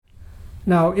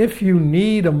Now, if you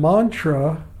need a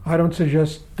mantra, I don't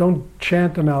suggest don't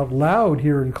chant them out loud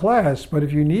here in class, but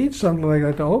if you need something like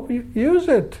that to open, use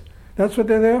it. That's what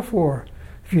they're there for.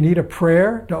 If you need a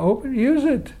prayer to open, use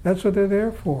it. That's what they're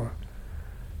there for.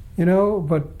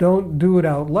 But don't do it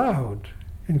out loud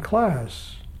in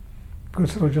class,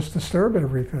 because it'll just disturb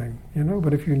everything,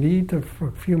 But if you need to, for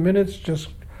a few minutes, just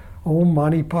Om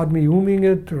Mani Padme Huming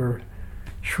it, or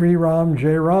Shri Ram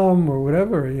Jai Ram, or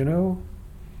whatever, Om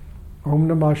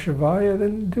Namah Shivaya,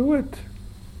 then do it.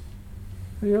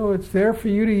 It's there for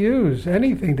you to use.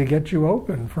 Anything to get you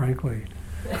open, frankly.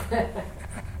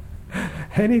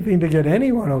 Anything to get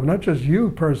anyone open, not just you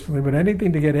personally, but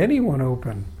anything to get anyone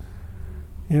open.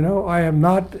 I am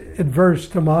not adverse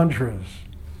to mantras.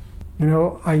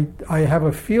 I have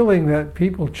a feeling that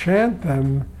people chant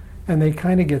them and they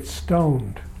kind of get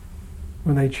stoned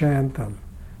when they chant them.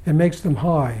 It makes them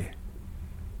high.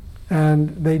 And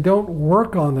they don't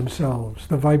work on themselves.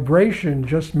 The vibration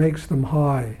just makes them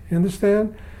high. You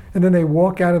understand? And then they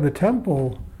walk out of the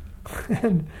temple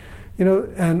and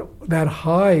that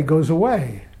high goes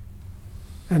away.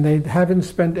 And they haven't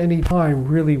spent any time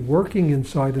really working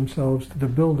inside themselves to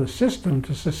build a system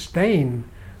to sustain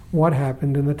what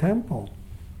happened in the temple.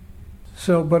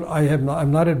 But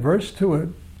I'm not adverse to it.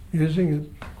 Using it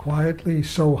quietly,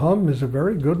 Soham is a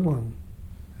very good one.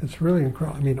 It's really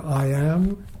incredible. I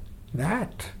am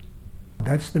that.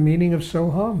 That's the meaning of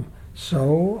Soham.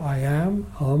 So, I am,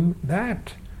 hum,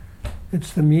 that.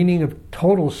 It's the meaning of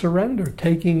total surrender,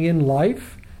 taking in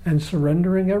life and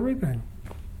surrendering everything.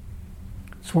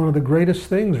 It's one of the greatest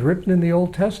things written in the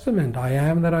Old Testament. I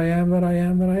am that I am that I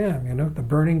am that I am. The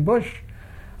burning bush.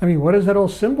 What does that all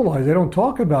symbolize? They don't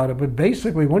talk about it, but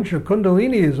basically once your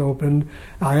Kundalini is opened,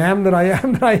 I am that I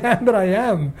am that I am that I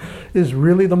am is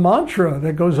really the mantra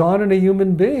that goes on in a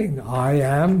human being. I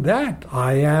am that.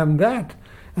 I am that.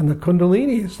 And the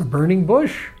Kundalini is the burning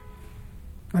bush.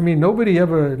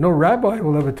 No rabbi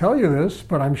will ever tell you this,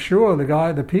 but I'm sure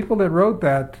the people that wrote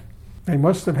that, they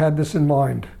must have had this in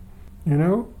mind.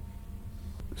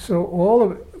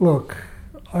 So look,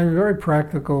 I'm very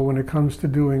practical when it comes to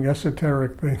doing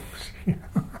esoteric things.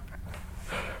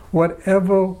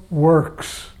 Whatever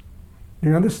works.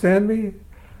 You understand me?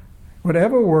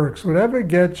 Whatever works, whatever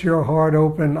gets your heart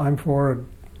open, I'm for it.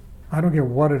 I don't care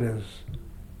what it is.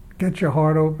 Get your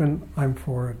heart open, I'm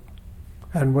for it.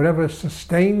 And whatever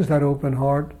sustains that open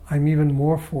heart, I'm even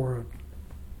more for it.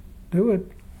 Do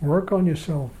it. Work on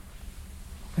yourself.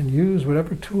 And use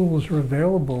whatever tools are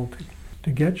available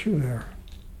to get you there.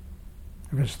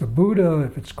 If it's the Buddha,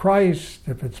 if it's Christ,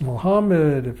 if it's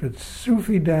Muhammad, if it's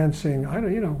Sufi dancing,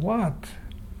 what?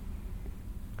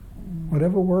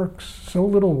 Whatever works. So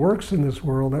little works in this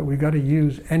world that we got to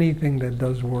use anything that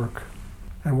does work.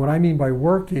 And what I mean by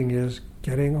working is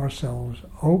getting ourselves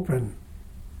open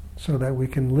so that we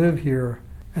can live here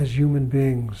as human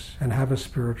beings and have a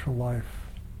spiritual life.